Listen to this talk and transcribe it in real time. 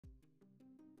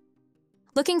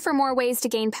Looking for more ways to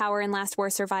gain power in Last War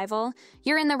Survival?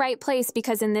 You're in the right place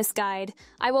because in this guide,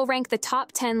 I will rank the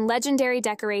top 10 legendary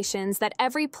decorations that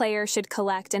every player should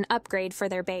collect and upgrade for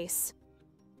their base.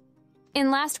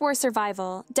 In Last War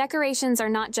Survival, decorations are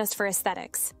not just for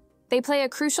aesthetics. They play a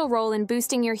crucial role in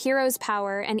boosting your hero's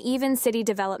power and even city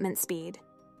development speed.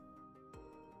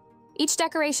 Each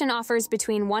decoration offers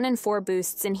between 1 and 4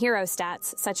 boosts in hero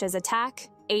stats such as attack,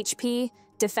 HP,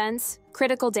 defense,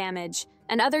 critical damage,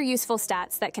 and other useful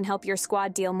stats that can help your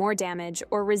squad deal more damage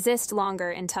or resist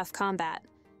longer in tough combat.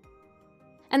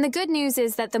 And the good news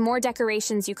is that the more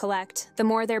decorations you collect, the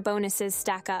more their bonuses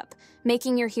stack up,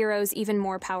 making your heroes even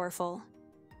more powerful.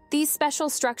 These special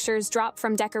structures drop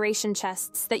from decoration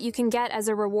chests that you can get as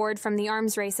a reward from the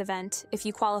arms race event if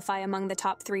you qualify among the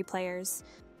top 3 players.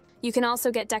 You can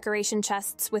also get decoration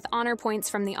chests with honor points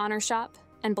from the Honor Shop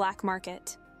and Black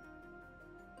Market.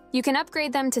 You can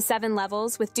upgrade them to 7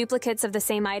 levels with duplicates of the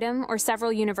same item or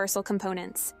several universal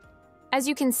components. As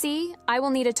you can see, I will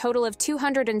need a total of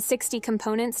 260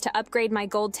 components to upgrade my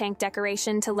gold tank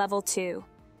decoration to level 2,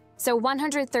 so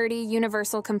 130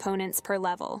 universal components per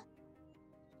level.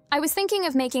 I was thinking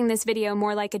of making this video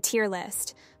more like a tier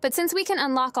list, but since we can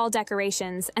unlock all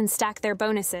decorations and stack their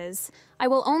bonuses, I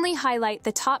will only highlight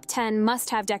the top 10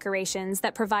 must-have decorations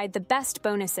that provide the best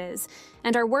bonuses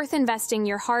and are worth investing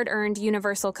your hard-earned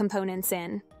universal components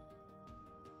in.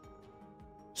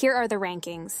 Here are the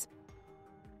rankings.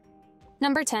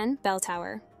 Number 10, Bell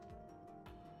Tower.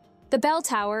 The Bell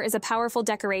Tower is a powerful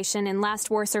decoration in Last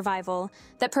War Survival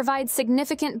that provides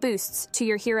significant boosts to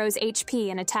your hero's HP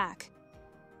and attack.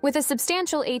 With a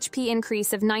substantial HP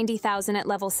increase of 90,000 at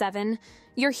level 7,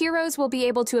 your heroes will be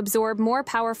able to absorb more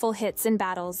powerful hits in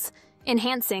battles,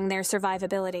 enhancing their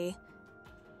survivability.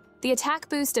 The attack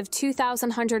boost of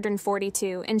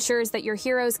 2,142 ensures that your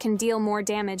heroes can deal more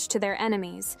damage to their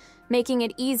enemies, making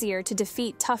it easier to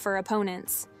defeat tougher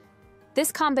opponents.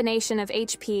 This combination of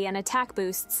HP and attack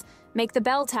boosts make the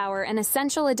Bell Tower an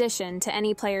essential addition to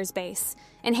any player's base,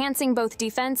 enhancing both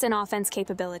defense and offense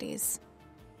capabilities.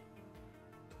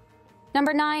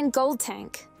 Number 9, Gold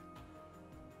Tank.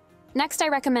 Next, I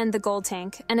recommend the Gold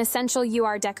Tank, an essential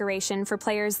UR decoration for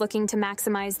players looking to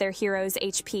maximize their hero's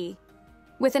HP.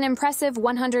 With an impressive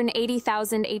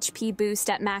 180,000 HP boost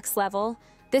at max level,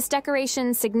 this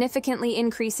decoration significantly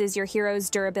increases your hero's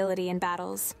durability in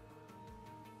battles.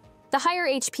 The higher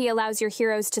HP allows your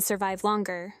heroes to survive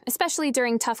longer, especially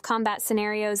during tough combat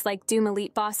scenarios like Doom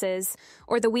Elite bosses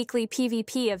or the weekly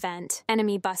PvP event,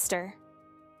 Enemy Buster.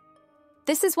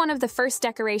 This is one of the first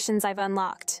decorations I've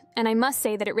unlocked, and I must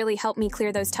say that it really helped me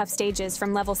clear those tough stages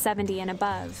from level 70 and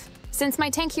above. Since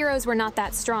my tank heroes were not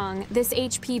that strong, this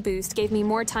HP boost gave me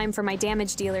more time for my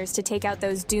damage dealers to take out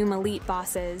those Doom Elite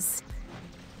bosses.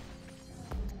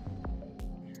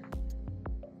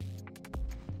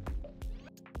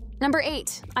 Number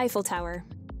 8, Eiffel Tower.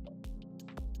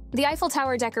 The Eiffel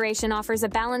Tower decoration offers a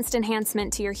balanced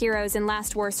enhancement to your heroes in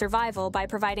Last War Survival by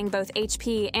providing both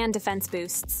HP and defense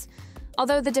boosts.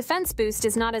 Although the defense boost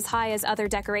is not as high as other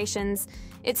decorations,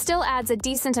 it still adds a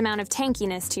decent amount of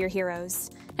tankiness to your heroes.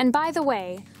 And by the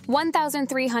way,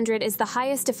 1,300 is the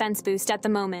highest defense boost at the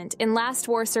moment in Last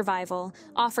War Survival,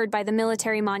 offered by the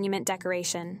Military Monument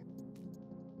decoration.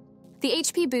 The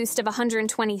HP boost of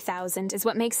 120,000 is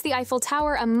what makes the Eiffel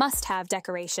Tower a must-have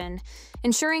decoration,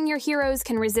 ensuring your heroes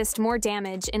can resist more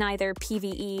damage in either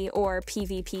PvE or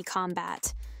PvP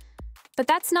combat. But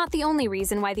that's not the only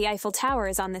reason why the Eiffel Tower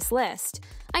is on this list.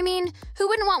 I mean, who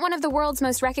wouldn't want one of the world's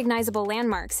most recognizable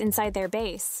landmarks inside their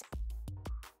base?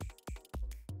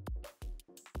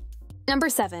 Number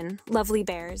 7, Lovely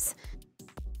Bears.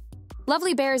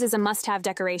 Lovely Bears is a must-have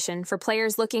decoration for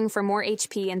players looking for more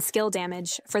HP and skill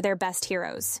damage for their best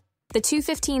heroes. The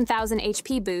 215,000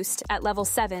 HP boost at level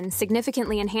 7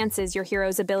 significantly enhances your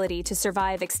hero's ability to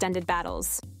survive extended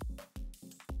battles.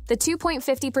 The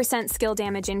 2.50% skill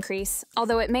damage increase,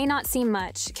 although it may not seem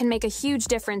much, can make a huge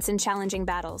difference in challenging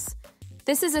battles.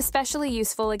 This is especially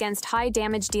useful against high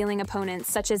damage-dealing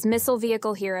opponents such as missile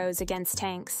vehicle heroes against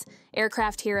tanks,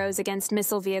 aircraft heroes against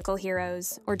missile vehicle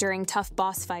heroes, or during tough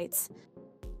boss fights.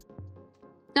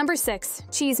 Number 6,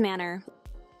 Cheese Manor.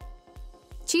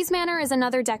 Cheese Manor is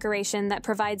another decoration that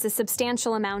provides a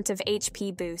substantial amount of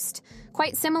HP boost,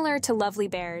 quite similar to Lovely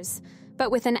Bears, but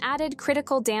with an added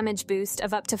critical damage boost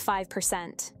of up to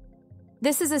 5%.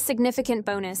 This is a significant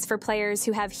bonus for players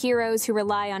who have heroes who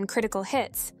rely on critical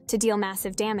hits to deal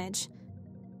massive damage.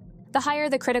 The higher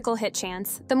the critical hit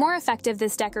chance, the more effective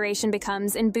this decoration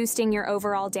becomes in boosting your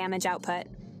overall damage output.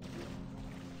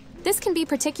 This can be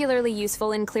particularly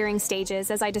useful in clearing stages,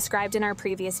 as I described in our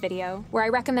previous video, where I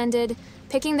recommended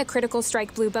picking the Critical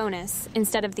Strike Blue bonus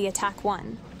instead of the Attack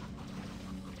 1.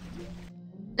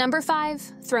 Number 5,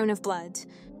 Throne of Blood.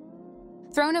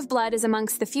 Throne of Blood is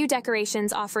amongst the few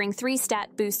decorations offering 3 stat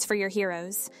boosts for your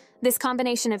heroes. This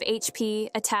combination of HP,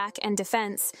 attack, and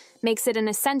defense makes it an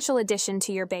essential addition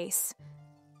to your base.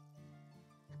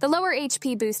 The lower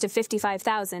HP boost of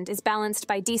 55,000 is balanced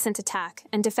by decent attack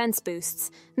and defense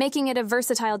boosts, making it a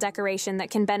versatile decoration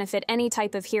that can benefit any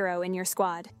type of hero in your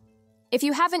squad. If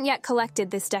you haven't yet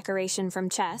collected this decoration from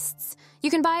chests,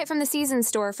 you can buy it from the Season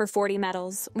Store for 40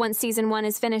 medals once Season 1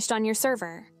 is finished on your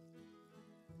server.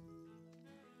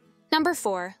 Number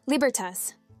 4,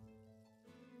 Libertas.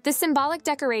 This symbolic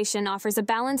decoration offers a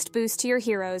balanced boost to your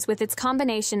heroes with its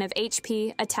combination of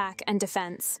HP, attack, and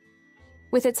defense.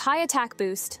 With its high attack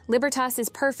boost, Libertas is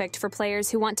perfect for players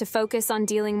who want to focus on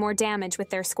dealing more damage with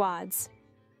their squads.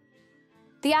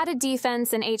 The added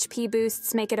defense and HP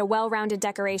boosts make it a well-rounded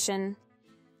decoration.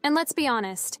 And let's be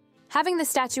honest, having the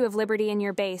Statue of Liberty in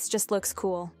your base just looks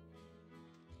cool.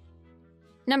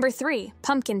 Number 3,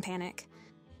 Pumpkin Panic.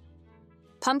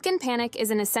 Pumpkin Panic is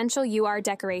an essential UR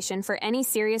decoration for any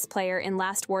serious player in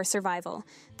Last War Survival.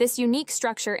 This unique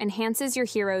structure enhances your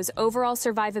hero's overall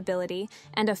survivability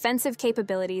and offensive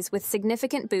capabilities with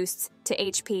significant boosts to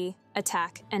HP,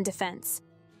 attack, and defense.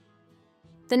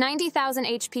 The 90,000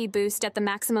 HP boost at the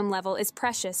maximum level is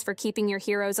precious for keeping your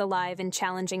heroes alive in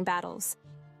challenging battles.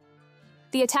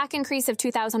 The attack increase of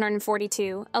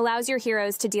 2,142 allows your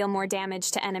heroes to deal more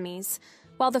damage to enemies,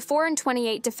 while the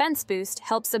 428 defense boost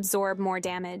helps absorb more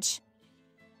damage.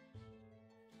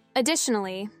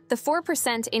 Additionally, the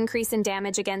 4% increase in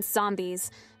damage against zombies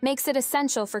makes it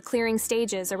essential for clearing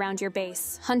stages around your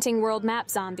base, hunting world map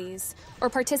zombies,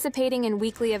 or participating in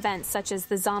weekly events such as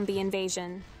the zombie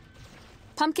invasion.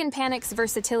 Pumpkin Panic's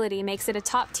versatility makes it a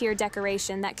top-tier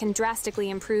decoration that can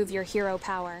drastically improve your hero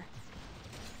power.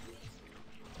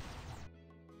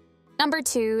 Number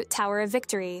 2, Tower of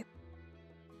Victory.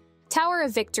 Tower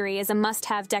of Victory is a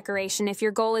must-have decoration if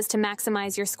your goal is to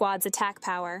maximize your squad's attack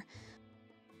power.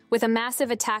 With a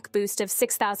massive attack boost of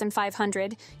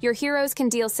 6,500, your heroes can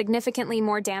deal significantly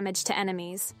more damage to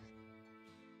enemies.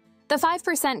 The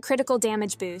 5% critical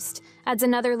damage boost adds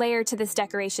another layer to this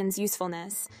decoration's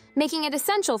usefulness, making it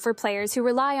essential for players who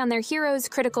rely on their heroes'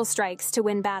 critical strikes to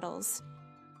win battles.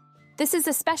 This is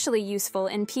especially useful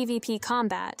in PvP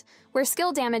combat, where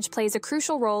skill damage plays a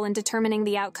crucial role in determining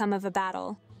the outcome of a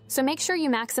battle. So make sure you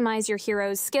maximize your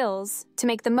hero's skills to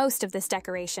make the most of this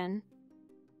decoration.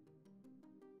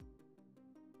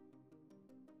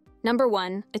 Number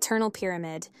 1, Eternal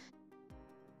Pyramid.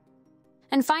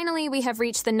 And finally, we have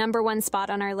reached the number 1 spot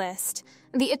on our list.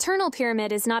 The Eternal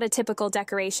Pyramid is not a typical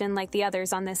decoration like the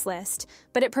others on this list,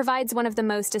 but it provides one of the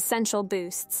most essential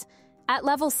boosts. At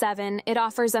level 7, it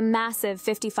offers a massive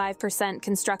 55%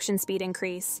 construction speed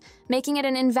increase, making it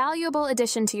an invaluable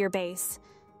addition to your base.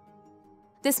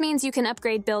 This means you can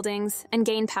upgrade buildings and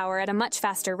gain power at a much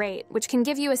faster rate, which can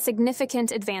give you a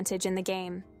significant advantage in the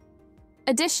game.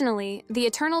 Additionally, the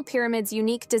Eternal Pyramid's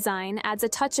unique design adds a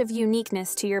touch of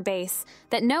uniqueness to your base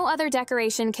that no other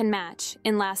decoration can match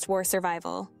in Last War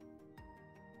Survival.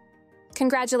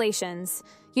 Congratulations!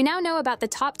 You now know about the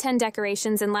top 10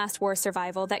 decorations in Last War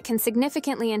Survival that can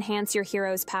significantly enhance your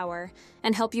hero's power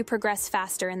and help you progress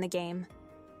faster in the game.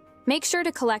 Make sure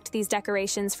to collect these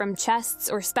decorations from chests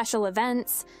or special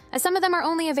events, as some of them are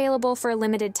only available for a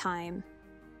limited time.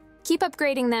 Keep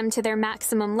upgrading them to their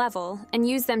maximum level and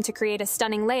use them to create a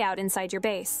stunning layout inside your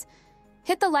base.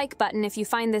 Hit the like button if you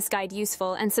find this guide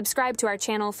useful and subscribe to our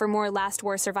channel for more Last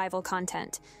War Survival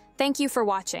content. Thank you for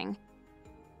watching.